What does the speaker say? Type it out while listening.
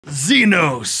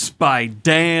Xenos by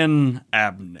Dan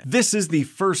Abnett. This is the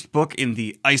first book in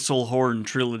the Eisenhorn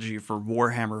trilogy for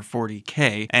Warhammer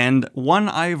 40k, and one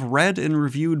I've read and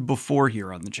reviewed before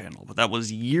here on the channel, but that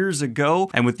was years ago,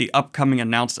 and with the upcoming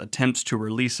announced attempts to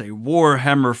release a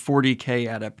Warhammer 40k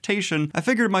adaptation, I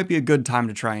figured it might be a good time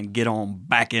to try and get on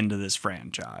back into this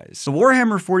franchise. The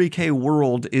Warhammer 40k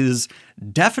world is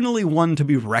definitely one to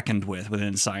be reckoned with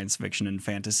within science fiction and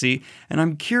fantasy, and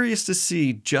I'm curious to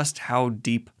see just how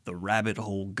deep the rabbit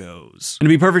hole goes. And to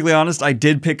be perfectly honest, I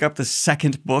did pick up the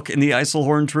second book in the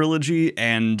Eisenhorn trilogy,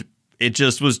 and it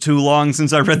just was too long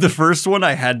since I read the first one.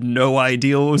 I had no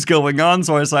idea what was going on,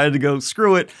 so I decided to go,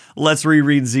 screw it, let's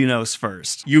reread Xenos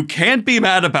first. You can't be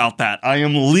mad about that. I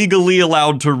am legally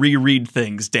allowed to reread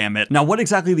things, damn it. Now, what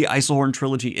exactly the Eisenhorn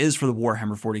trilogy is for the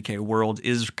Warhammer 40k world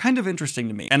is kind of interesting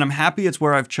to me, and I'm happy it's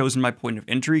where I've chosen my point of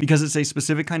entry because it's a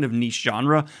specific kind of niche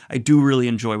genre I do really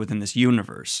enjoy within this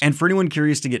universe. And for anyone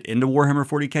curious to get into Warhammer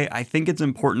 40k, I think it's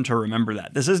important to remember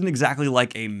that. This isn't exactly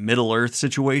like a Middle-earth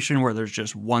situation where there's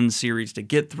just one series to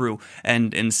get through,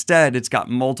 and instead it's got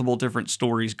multiple different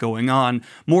stories going on,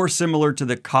 more similar to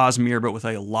the Cosmere but with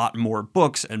a lot more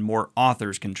books and more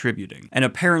authors contributing. And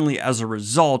apparently as a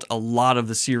result, a lot of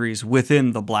the series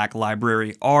within the Black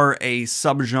Library are a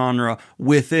subgenre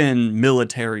within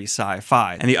military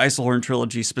sci-fi. And the Eisenhorn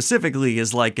trilogy specifically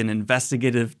is like an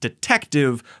investigative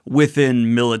detective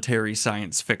within military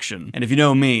science fiction. And if you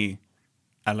know me,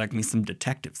 I like me some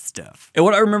detective stuff. And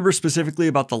what I remember specifically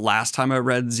about the last time I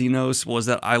read Xenos was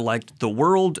that I liked the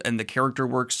world and the character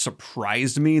work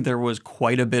surprised me. There was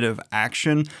quite a bit of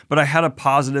action, but I had a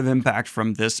positive impact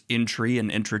from this entry and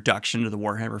introduction to the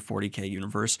Warhammer 40k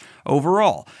universe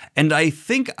overall. And I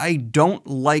think I don't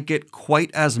like it quite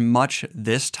as much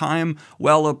this time,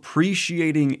 while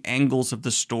appreciating angles of the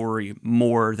story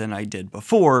more than I did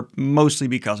before, mostly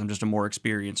because I'm just a more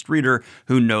experienced reader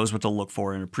who knows what to look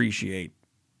for and appreciate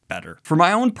better. For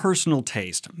my own personal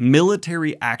taste,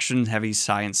 military action-heavy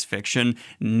science fiction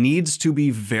needs to be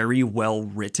very well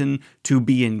written to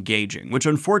be engaging, which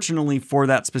unfortunately for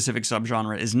that specific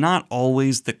subgenre is not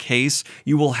always the case.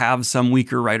 You will have some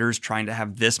weaker writers trying to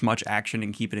have this much action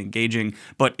and keep it engaging,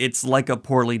 but it's like a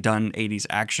poorly done 80s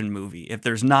action movie. If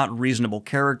there's not reasonable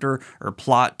character or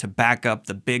plot to back up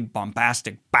the big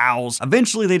bombastic bows,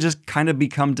 eventually they just kind of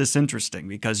become disinteresting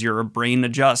because your brain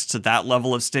adjusts to that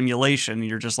level of stimulation and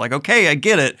you're just like, okay, I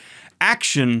get it.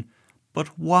 Action, but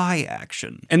why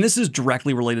action? And this is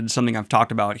directly related to something I've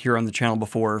talked about here on the channel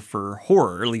before for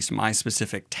horror, or at least my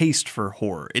specific taste for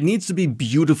horror. It needs to be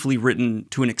beautifully written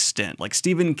to an extent. Like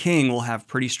Stephen King will have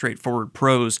pretty straightforward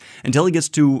prose until he gets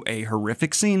to a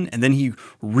horrific scene, and then he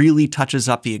really touches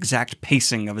up the exact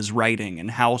pacing of his writing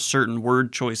and how certain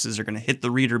word choices are going to hit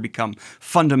the reader become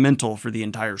fundamental for the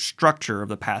entire structure of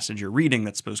the passage you're reading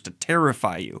that's supposed to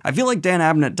terrify you. I feel like Dan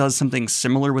Abnett does something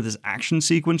similar with his action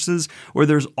sequences, where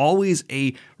there's always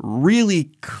a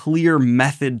really clear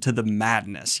method to the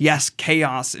madness. Yes,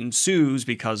 chaos ensues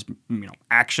because,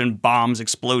 action, bombs,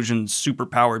 explosions,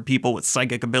 superpowered people with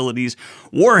psychic abilities,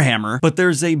 Warhammer, but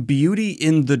there's a beauty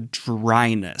in the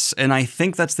dryness. And I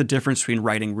think that's the difference between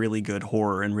writing really good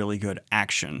horror and really good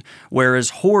action.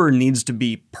 Whereas horror needs to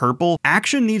be purple,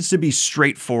 action needs to be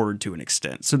straightforward to an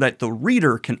extent so that the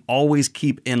reader can always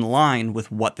keep in line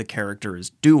with what the character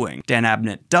is doing. Dan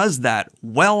Abnett does that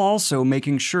while also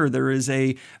making sure there is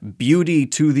a beauty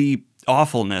to the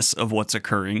awfulness of what's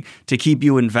occurring to keep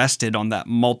you invested on that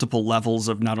multiple levels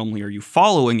of not only are you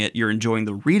following it, you're enjoying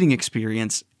the reading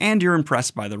experience, and you're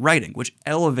impressed by the writing, which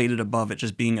elevated above it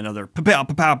just being another pow pow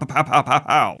pow pow pow pow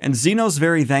pow. And Xenos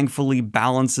very thankfully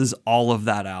balances all of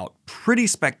that out pretty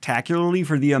spectacularly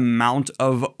for the amount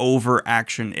of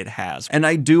overaction it has. And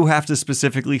I do have to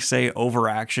specifically say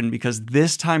overaction because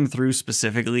this time through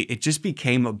specifically, it just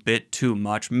became a bit too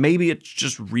much. Maybe it's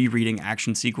just rereading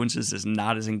action sequences is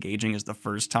not as engaging as the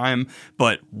first time,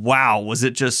 but wow, was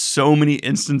it just so many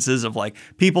instances of like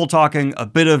people talking, a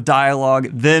bit of dialogue,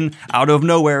 then out of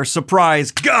nowhere,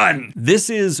 surprise, gun! This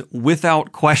is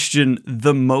without question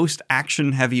the most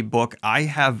action-heavy book I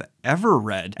have ever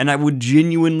read, and I would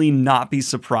genuinely not be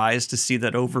surprised to see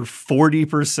that over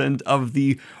 40% of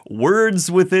the words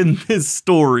within this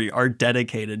story are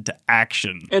dedicated to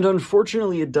action. And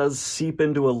unfortunately, it does seep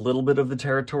into a little bit of the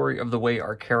territory of the way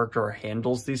our character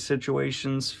handles these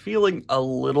situations, feeling a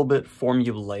little bit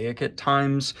formulaic at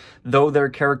times. Though their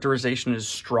characterization is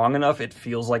strong enough, it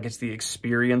feels like it's the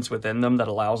experience within them that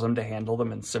allows them to handle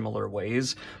them in similar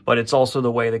ways, but it's also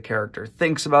the way the character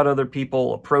thinks about other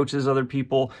people, approaches other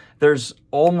people, there's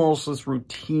almost this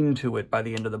routine to it by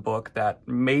the end of the book that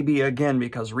maybe, again,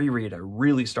 because reread, I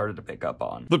really started to pick up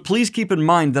on. But please keep in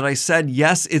mind that I said,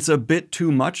 yes, it's a bit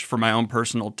too much for my own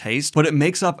personal taste, but it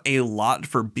makes up a lot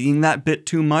for being that bit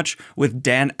too much with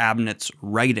Dan Abnett's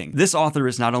writing. This author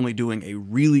is not only doing a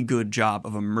really good job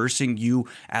of immersing you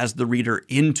as the reader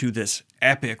into this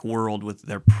epic world with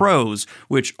their prose,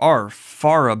 which are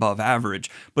far above average,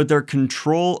 but their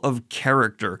control of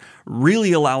character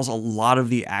really allows a lot of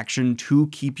the action to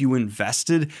keep you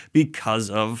invested because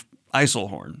of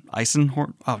Eisenhorn.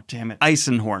 Eisenhorn? Oh, damn it.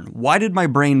 Eisenhorn. Why did my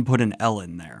brain put an L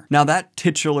in there? Now, that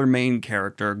titular main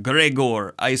character,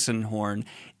 Gregor Eisenhorn,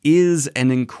 is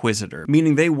an inquisitor,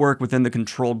 meaning they work within the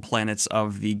controlled planets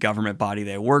of the government body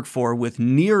they work for with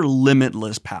near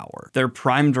limitless power. Their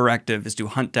prime directive is to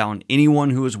hunt down anyone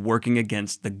who is working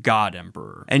against the God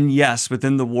Emperor. And yes,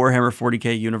 within the Warhammer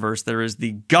 40k universe, there is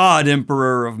the God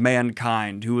Emperor of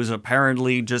mankind, who is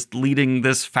apparently just leading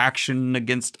this faction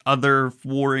against other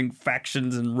warring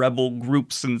factions and rebel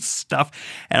groups and stuff.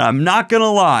 And I'm not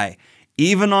gonna lie,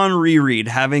 even on reread,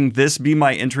 having this be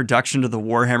my introduction to the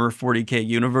Warhammer 40k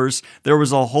universe, there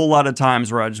was a whole lot of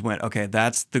times where I just went, okay,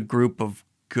 that's the group of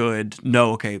good.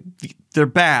 No, okay, they're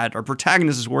bad. Our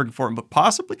protagonist is working for him, but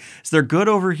possibly is there good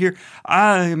over here?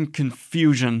 I'm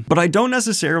confusion. But I don't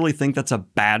necessarily think that's a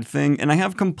bad thing, and I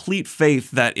have complete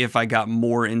faith that if I got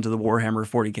more into the Warhammer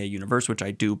 40k universe, which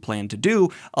I do plan to do,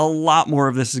 a lot more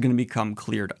of this is going to become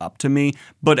cleared up to me.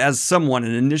 But as someone,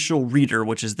 an initial reader,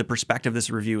 which is the perspective this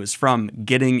review is from,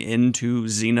 getting into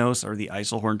Xenos or the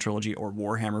Eisenhorn trilogy or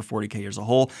Warhammer 40k as a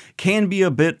whole can be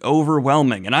a bit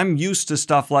overwhelming. And I'm used to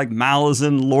stuff like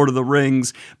Malazan, Lord of the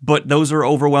Rings, but those are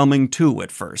overwhelming too at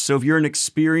first. So if you're an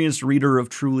experienced reader of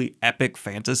truly epic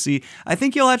fantasy, I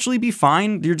think you'll actually be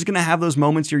fine. You're just going to have those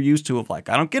moments you're used to of like,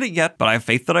 I don't get it yet, but I have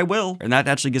faith that I will. And that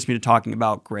actually gets me to talking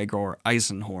about Gregor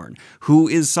Eisenhorn, who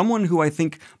is someone who I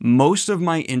think most of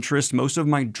my interest, most of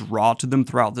my draw to them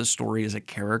throughout this story as a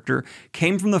character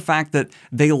came from the fact that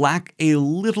they lack a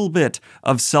little bit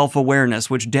of self-awareness,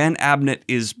 which Dan Abnett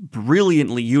is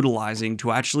brilliantly utilizing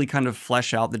to actually kind of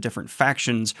flesh out the different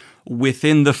factions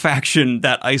within the faction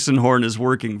that Eisenhorn is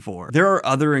working for. There are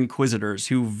other inquisitors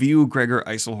who view Gregor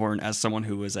Eisenhorn as someone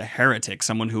who is a heretic,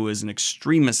 someone who is an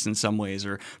extremist in some ways,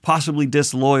 or possibly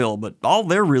disloyal, but all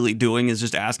they're really doing is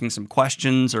just asking some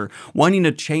questions or wanting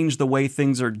to change the way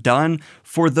things are done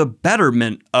for the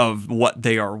betterment of what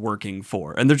they are working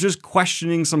for. And they're just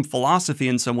questioning some philosophy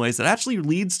in some ways that actually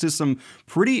leads to some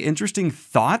pretty interesting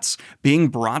thoughts being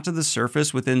brought to the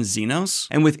surface within Xenos.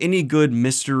 And with any good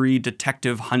mystery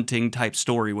detective hunting type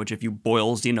story, which if you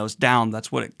boil Xenos down,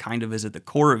 that's what it kind of is at the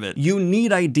core of it. You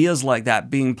need ideas like that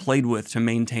being played with to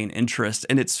maintain interest,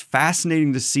 and it's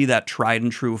fascinating to see that tried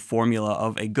and true formula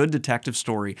of a good detective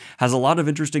story has a lot of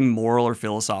interesting moral or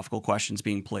philosophical questions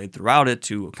being played throughout it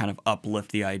to kind of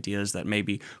uplift the ideas that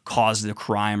maybe caused the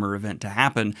crime or event to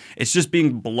happen. It's just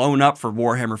being blown up for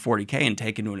Warhammer 40k and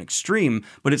taken to an extreme,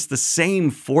 but it's the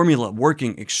same formula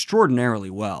working extraordinarily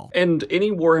well. And any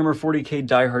Warhammer 40k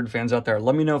diehard fans out there,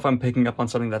 let me know if I'm picking up on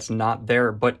something that's not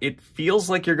there, but it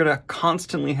feels like you're gonna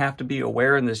constantly have to be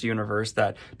aware in this universe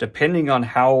that depending on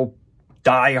how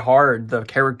die hard the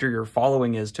character you're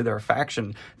following is to their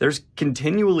faction, there's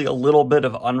continually a little bit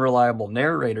of unreliable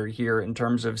narrator here in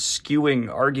terms of skewing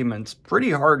arguments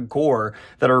pretty hardcore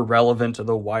that are relevant to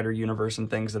the wider universe and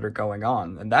things that are going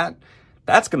on. And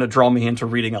that's going to draw me into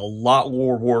reading a lot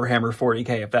more Warhammer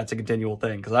 40k if that's a continual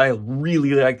thing, because I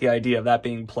really like the idea of that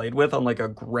being played with on like a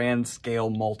grand scale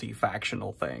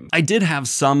multi-factional thing. I did have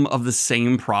some of the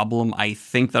same problem I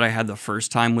think that I had the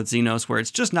first time with Xenos, where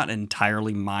it's just not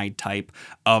entirely my type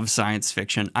of science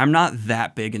fiction. I'm not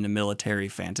that big into military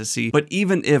fantasy, but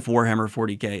even if Warhammer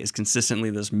 40k is consistently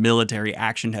this military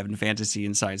action-heavy fantasy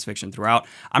and science fiction throughout,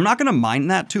 I'm not going to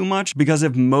mind that too much, because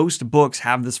if most books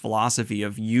have this philosophy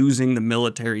of using the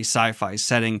military sci-fi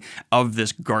setting of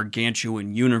this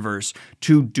gargantuan universe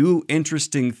to do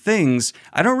interesting things,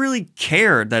 I don't really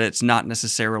care that it's not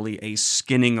necessarily a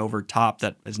skinning over top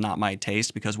that is not my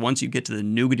taste, because once you get to the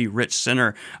nougaty-rich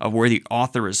center of where the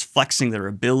author is flexing their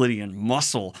ability and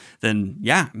muscle, then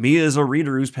yeah, me as a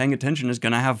reader who's paying attention is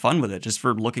going to have fun with it, just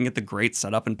for looking at the great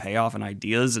setup and payoff and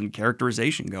ideas and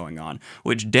characterization going on,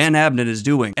 which Dan Abnett is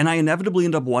doing. And I inevitably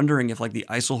end up wondering if, like the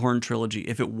Eisenhorn trilogy,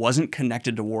 if it wasn't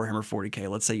connected to Warhammer 40k,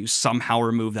 let's say you somehow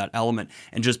remove that element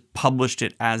and just published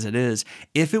it as it is,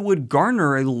 if it would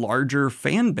garner a larger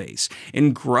fan base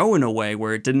and grow in a way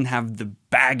where it didn't have the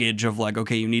baggage of like,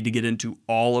 okay, you need to get into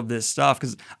all of this stuff,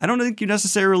 because I don't think you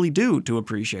necessarily do to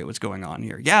appreciate what's going on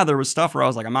here. Yeah, there was stuff where I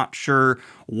was like, I'm not sure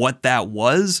what that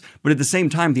was, but at the same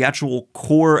time, the actual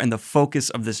core and the focus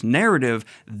of this narrative,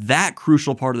 that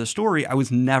crucial part of the story, I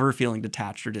was never feeling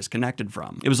detached or disconnected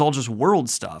from. It was all just world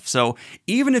stuff. So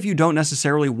even if you don't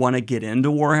necessarily want to get into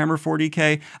Warhammer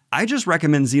 40k, I just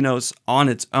recommend Xenos on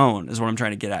its own, is what I'm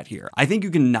trying to get at here. I think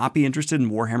you can not be interested in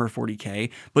Warhammer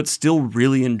 40k, but still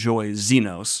really enjoy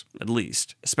Xenos, at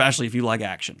least, especially if you like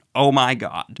action. Oh my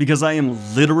god. Because I am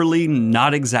literally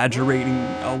not exaggerating.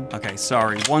 Oh, okay,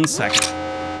 sorry, 1 second.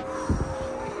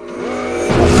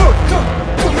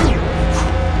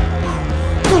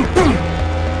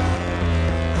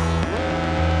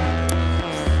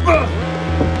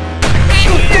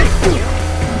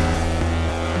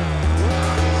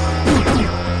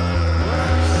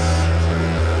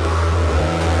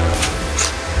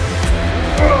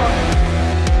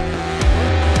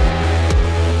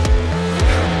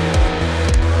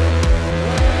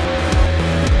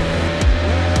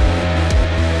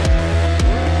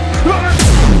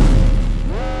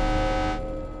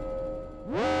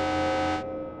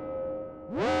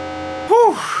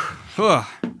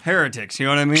 Heretics, you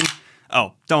know what I mean?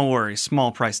 Oh, don't worry,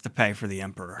 small price to pay for the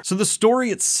Emperor. So the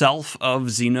story itself of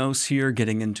Xenos here,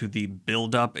 getting into the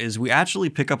build-up, is we actually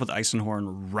pick up with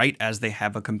Eisenhorn right as they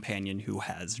have a companion who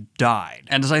has died.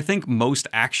 And as I think most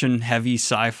action-heavy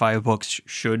sci-fi books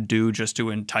should do, just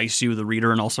to entice you, the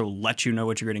reader, and also let you know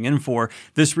what you're getting in for,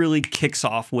 this really kicks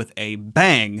off with a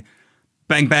bang,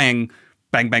 bang, bang,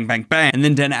 bang, bang, bang, bang. And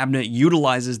then Dan Abnett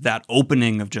utilizes that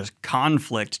opening of just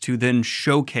conflict to then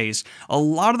showcase a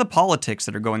lot of the politics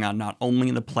that are going on, not only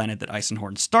in the planet that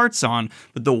Eisenhorn starts on,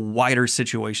 but the wider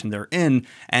situation they're in,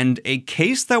 and a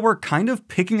case that we're kind of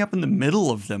picking up in the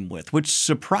middle of them with, which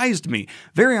surprised me.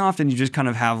 Very often you just kind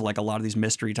of have like a lot of these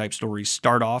mystery type stories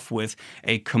start off with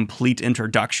a complete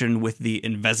introduction with the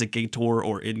investigator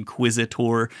or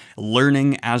inquisitor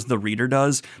learning as the reader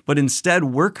does, but instead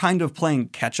we're kind of playing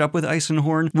catch up with Eisenhorn,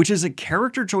 which is a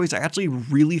character choice I actually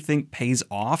really think pays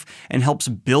off and helps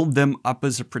build them up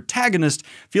as a protagonist,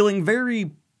 feeling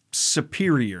very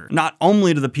superior, not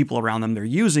only to the people around them they're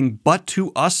using, but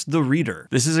to us, the reader.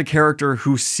 This is a character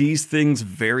who sees things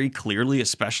very clearly,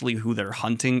 especially who they're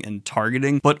hunting and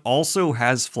targeting, but also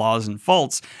has flaws and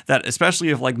faults that, especially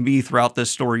if like me throughout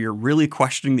this story, you're really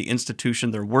questioning the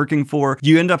institution they're working for,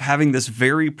 you end up having this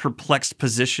very perplexed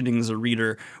positioning as a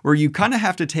reader where you kind of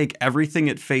have to take everything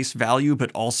at face value, but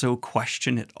also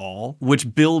question it all,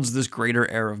 which builds this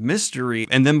greater air of mystery.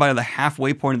 And then by the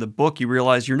halfway point of the book, you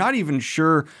realize you're not even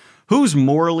sure who's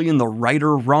morally in the right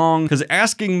or wrong, because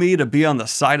asking me to be on the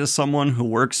side of someone who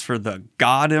works for the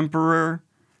God Emperor,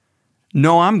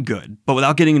 no, I'm good. But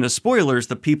without getting into spoilers,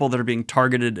 the people that are being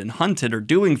targeted and hunted are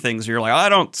doing things where you're like, I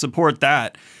don't support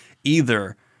that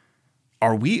either.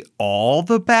 Are we all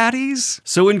the baddies?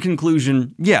 So in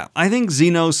conclusion, yeah, I think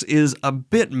Xenos is a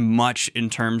bit much in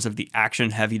terms of the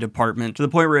action-heavy department, to the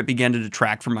point where it began to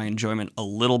detract from my enjoyment a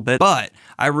little bit, but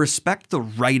I respect the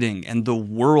writing and the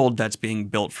world that's being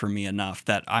built for me enough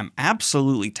that I'm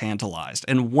absolutely tantalized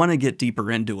and want to get deeper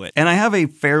into it. And I have a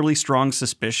fairly strong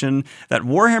suspicion that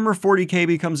Warhammer 40k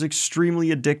becomes extremely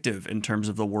addictive in terms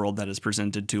of the world that is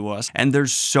presented to us, and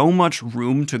there's so much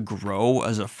room to grow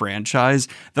as a franchise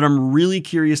that I'm really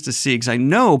curious to see, because I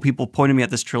know people pointed me at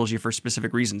this trilogy for a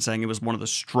specific reason, saying it was one of the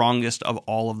strongest of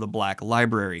all of the Black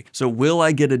Library. So will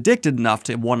I get addicted enough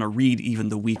to want to read even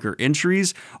the weaker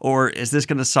entries, or is this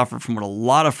going to suffer from what a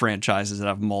lot of franchises that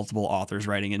have multiple authors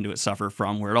writing into it suffer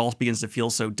from, where it all begins to feel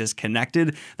so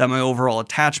disconnected that my overall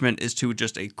attachment is to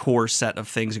just a core set of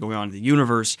things going on in the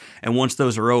universe, and once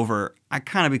those are over, I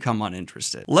kind of become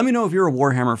uninterested. Let me know if you're a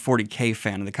Warhammer 40k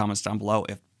fan in the comments down below,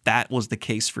 if that was the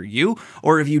case for you,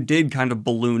 or if you did kind of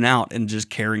balloon out and just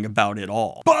caring about it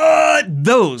all. But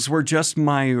those were just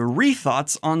my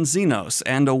rethoughts on Xenos,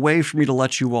 and a way for me to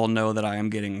let you all know that I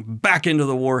am getting back into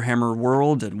the Warhammer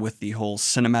world, and with the whole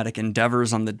cinematic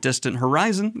endeavors on the distant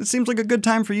horizon, it seems like a good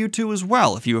time for you too as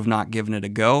well if you have not given it a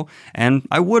go, and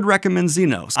I would recommend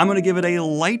Xenos. I'm going to give it a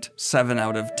light 7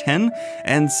 out of 10,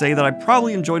 and say that I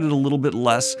probably enjoyed it a little bit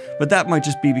less, but that might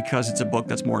just be because it's a book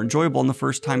that's more enjoyable in the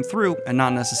first time through, and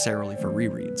not necessarily for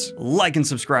rereads. Like and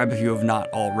subscribe if you have not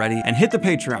already, and hit the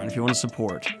Patreon if you want to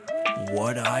support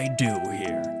what I do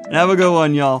here. And have a good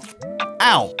one, y'all.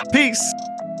 Ow. Peace.